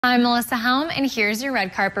I'm Melissa Helm, and here's your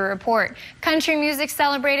red carpet report. Country music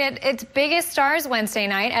celebrated its biggest stars Wednesday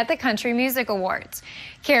night at the Country Music Awards.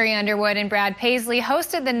 Carrie Underwood and Brad Paisley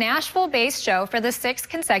hosted the Nashville-based show for the 6th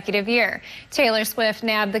consecutive year. Taylor Swift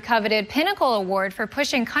nabbed the coveted Pinnacle Award for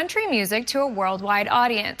pushing country music to a worldwide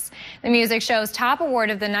audience. The music show's top award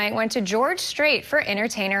of the night went to George Strait for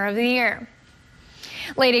Entertainer of the Year.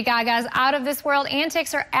 Lady Gaga's out-of-this-world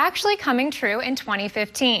antics are actually coming true in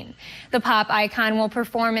 2015. The pop icon will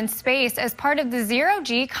perform in space as part of the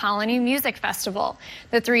Zero-G Colony Music Festival.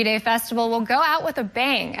 The three-day festival will go out with a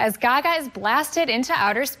bang as Gaga is blasted into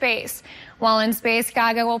outer space. While in space,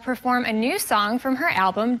 Gaga will perform a new song from her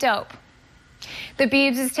album, Dope. The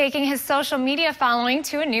Biebs is taking his social media following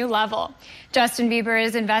to a new level. Justin Bieber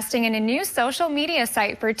is investing in a new social media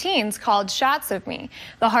site for teens called Shots of Me.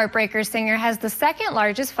 The Heartbreaker singer has the second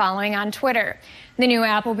largest following on Twitter. The new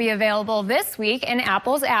app will be available this week in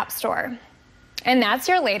Apple's App Store. And that's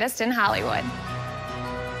your latest in Hollywood.